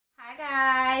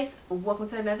guys, welcome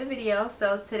to another video.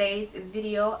 So today's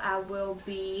video I will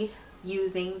be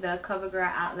using the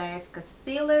CoverGirl OutLast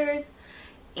concealers,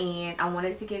 and I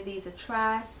wanted to give these a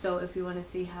try. So if you want to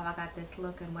see how I got this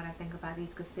look and what I think about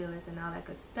these concealers and all that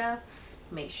good stuff,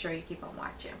 make sure you keep on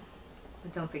watching.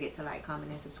 And don't forget to like, comment,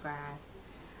 and subscribe.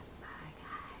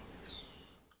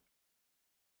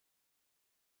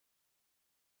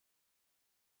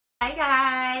 Hi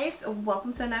guys,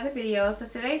 welcome to another video. So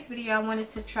today's video I wanted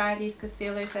to try these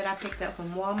concealers that I picked up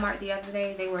from Walmart the other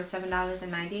day. They were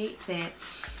 $7.98, and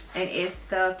it's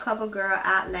the CoverGirl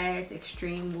OutLast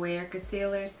Extreme Wear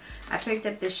concealers. I picked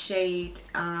up the shade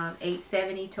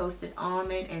 870 Toasted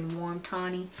Almond and Warm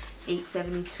Tawny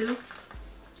 872,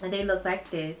 and they look like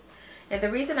this. And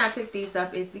the reason I picked these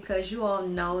up is because you all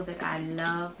know that I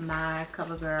love my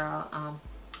CoverGirl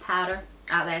powder,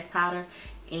 OutLast powder.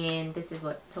 And this is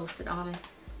what, toasted almond?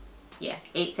 Yeah,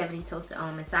 870 toasted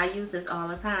almond. So I use this all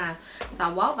the time. So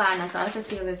I walked by and I saw the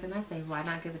concealers and I say, why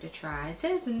not give it a try? It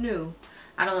says new.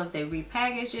 I don't know if they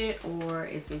repackaged it or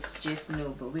if it's just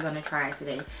new, but we're going to try it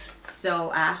today.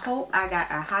 So I hope I got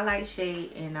a highlight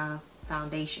shade and a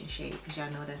foundation shade, because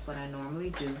y'all know that's what I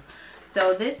normally do.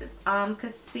 So this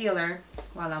concealer,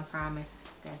 while I'm priming,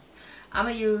 I'm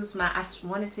going to use my, I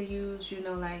wanted to use, you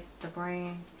know, like the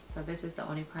brand. So this is the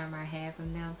only primer I have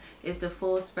from them. It's the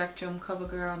Full Spectrum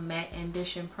CoverGirl Matte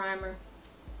Ambition Primer.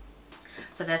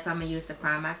 So that's what I'm going to use to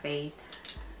prime my face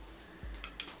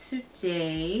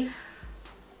today.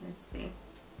 Let's see.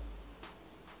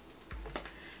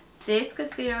 This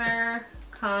concealer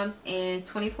comes in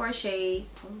 24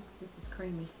 shades. Oh, this is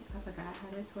creamy. I forgot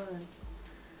how this was.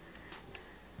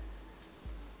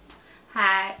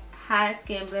 Hide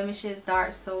skin blemishes,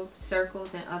 dark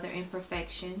circles, and other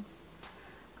imperfections.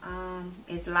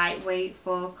 It's lightweight,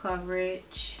 full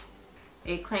coverage.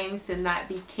 It claims to not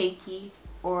be cakey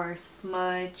or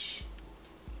smudge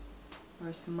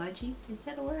or smudgy. Is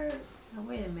that a word? Oh,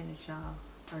 wait a minute, y'all.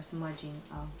 Or smudging.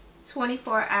 Oh.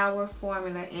 24-hour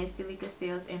formula instantly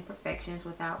conceals imperfections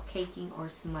without caking or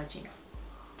smudging.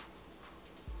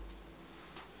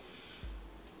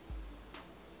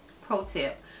 Pro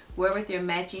tip: wear with your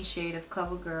matching shade of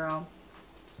CoverGirl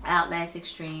OutLast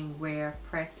Extreme Wear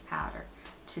Pressed Powder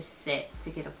to set to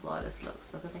get a flawless look.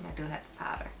 So good thing I do have the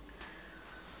powder.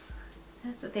 So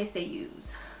that's what they say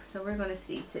use. So we're going to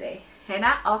see today. And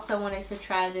I also wanted to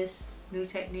try this new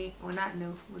technique. Well, not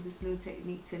new, but this new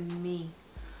technique to me.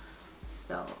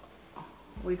 So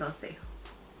we're going to see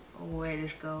where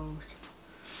this goes.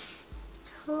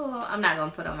 Oh, I'm not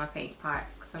going to put on my paint pot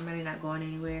because I'm really not going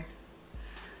anywhere.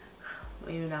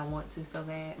 Even though I want to so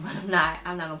bad, but I'm not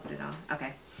going to put it on.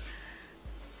 Okay.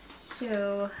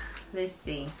 So let's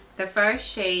see. The first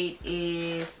shade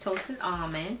is Toasted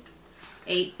Almond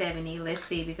 870. Let's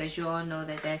see, because you all know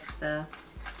that that's the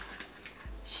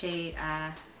shade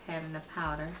I have in the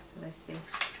powder. So let's see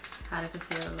how the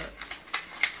concealer looks.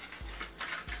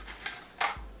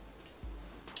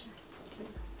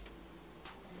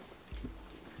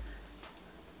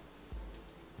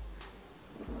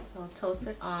 So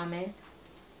Toasted Almond.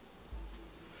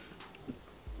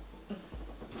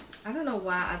 I don't know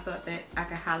why I thought that I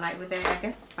could highlight with that. I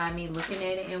guess by me looking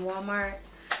at it in Walmart,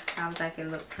 I was like, it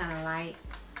looks kind of light.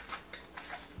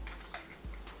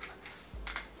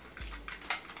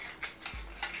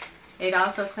 It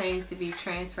also claims to be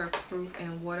transfer proof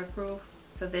and waterproof.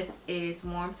 So this is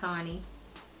Warm Tawny,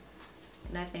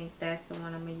 and I think that's the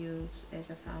one I'm going to use as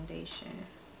a foundation.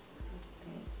 I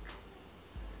think.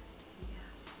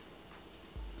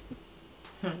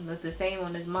 Yeah. Look the same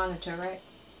on this monitor, right?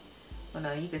 Well,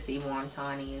 no, you can see Warm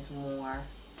Tawny is warmer.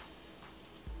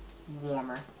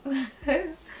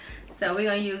 So we're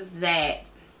going to use that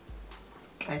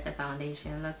as the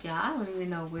foundation. Look, y'all, I don't even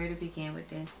know where to begin with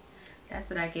this. That's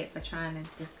what I get for trying to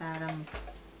decide I'm going to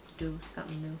do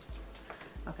something new.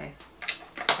 Okay,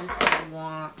 let's get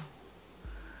warm.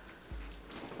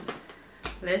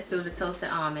 Let's do the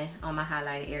Toasted Almond on my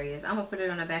highlighted areas. I'm going to put it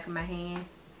on the back of my hand.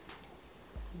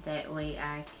 That way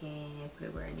I can put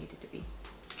it where I need it to be.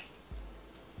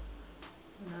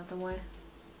 Another one.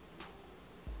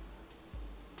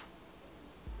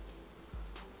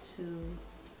 Two.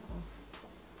 Oh,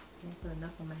 I didn't put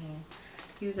enough on my hand.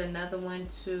 Use another one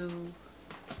to,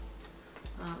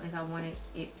 if I wanted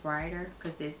it brighter,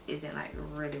 because this isn't like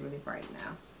really bright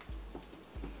now.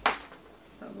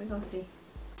 But we're gonna see.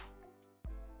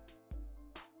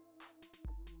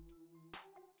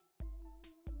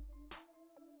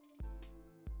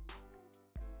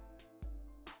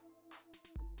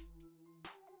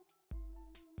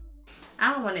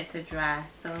 I don't want it to dry,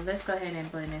 so let's go ahead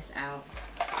and blend this out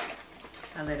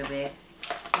a little bit.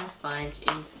 My sponge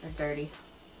is dirty.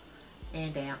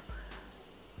 and damp.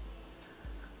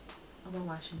 I'm gonna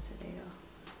wash them today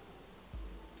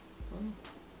though. Ooh.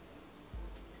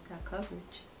 It's got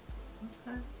coverage.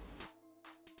 Okay.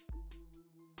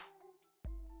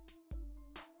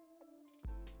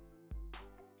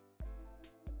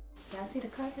 Y'all see the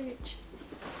coverage?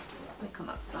 Let me come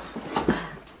up some.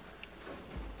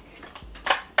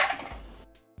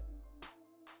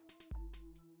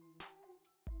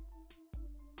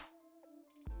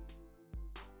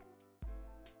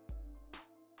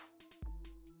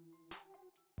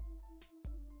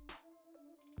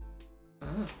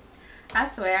 I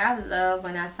swear I love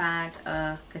when I find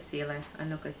a concealer, a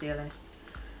new concealer.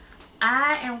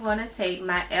 I am going to take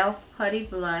my e.l.f. Putty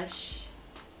Blush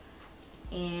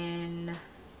in,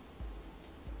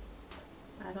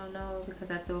 I don't know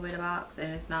because I threw it in the box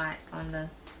and it's not on the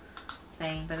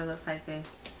thing, but it looks like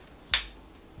this.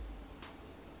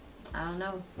 I don't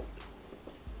know.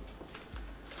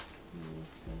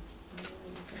 Use this.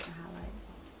 Use it to highlight.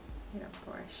 Get a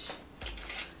brush.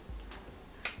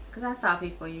 Because I saw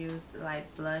people use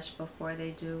like blush before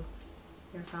they do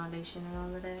their foundation and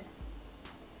all of that.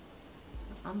 So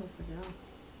I'm going to put it on.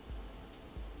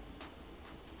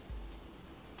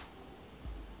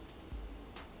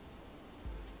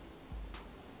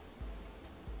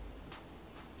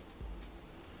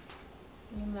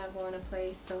 I'm not going to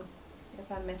place, so if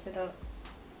I mess it up,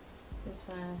 it's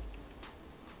fine.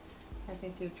 I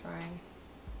can keep trying.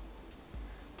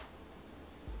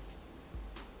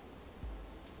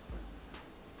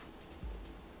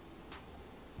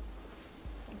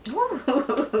 Ooh,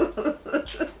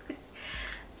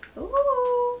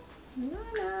 no,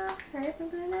 hurry up and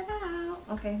blend that out.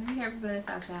 Okay, let me hurry up and blend this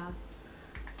out, y'all.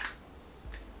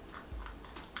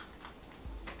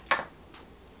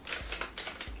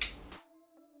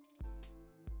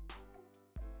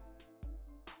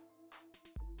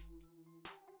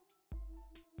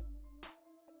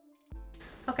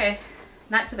 Okay,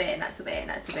 not too bad, not too bad,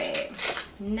 not too bad.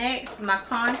 Next, my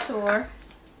contour.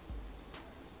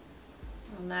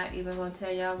 I'm not even going to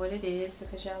tell y'all what it is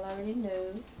because y'all already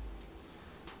know.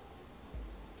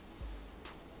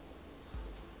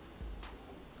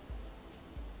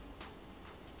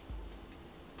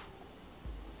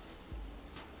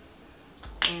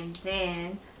 And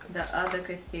then the other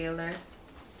concealer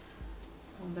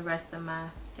on the rest of my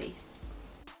face.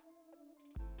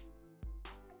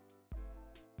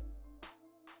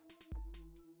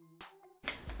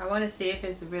 I want to see if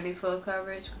it's really full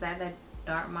coverage because I had that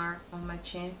dark mark on my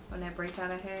chin on that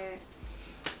breakout I had.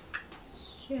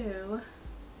 So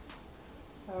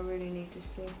I really need to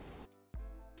see.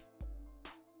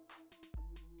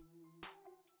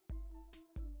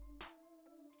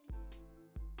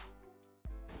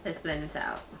 Let's blend this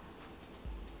out.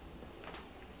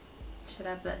 Should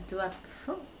I blend? Do I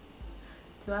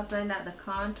blend out the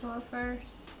contour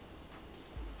first?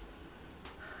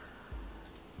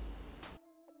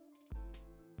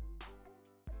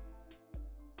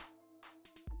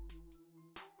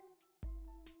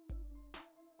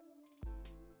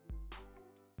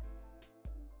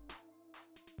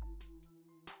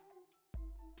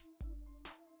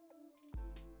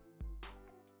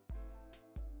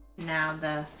 Now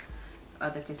the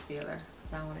other concealer,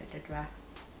 because I want it to dry.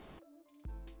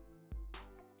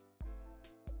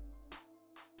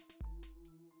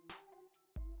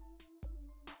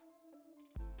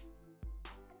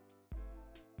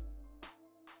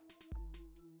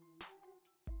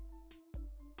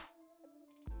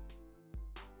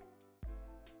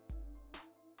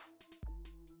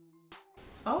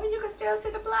 Oh, you can still see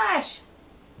the blush.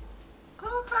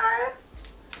 Okay.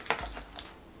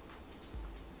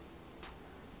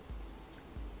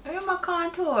 And my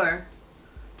contour.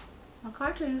 My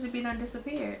contour usually be done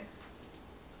disappeared.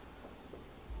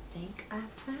 Think I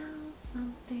found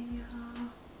something, y'all.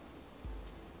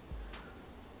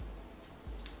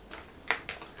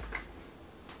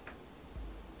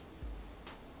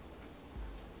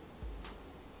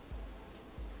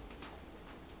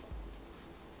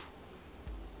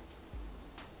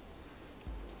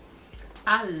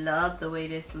 I love the way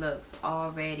this looks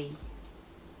already.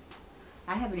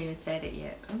 I haven't even said it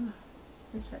yet. Ooh,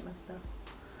 let me shut myself.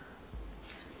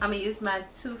 I'm gonna use my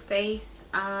Too Faced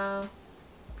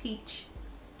peach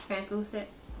translucent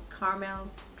caramel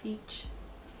peach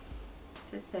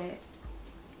to set.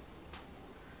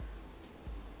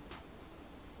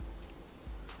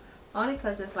 Only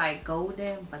because it's like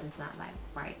golden, but it's not like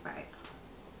bright.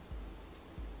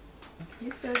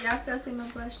 Y'all still see my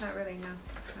blush? Not really, no.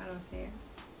 I don't see it.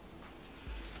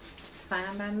 It's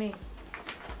fine by me.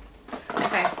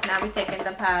 Okay, now we're taking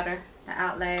the powder, the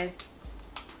OutLast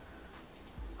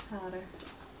powder.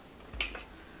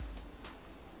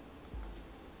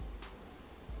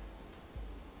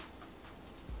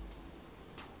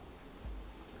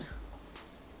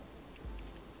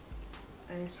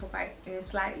 and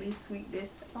slightly sweep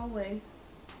this away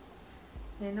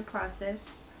in the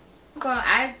process.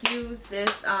 I use this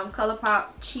ColourPop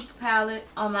cheek palette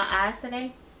on my eyes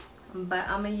today, but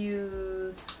I'm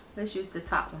gonna let's use the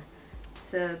top one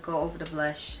to go over the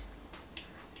blush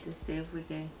to see if we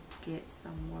can get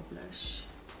some more blush.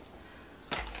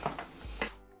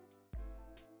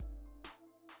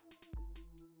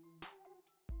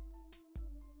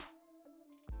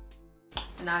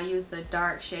 And I'll use the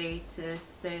dark shade to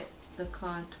set the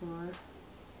contour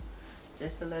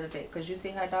just a little bit, because you see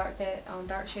how dark that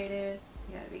dark shade is.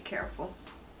 You gotta be careful.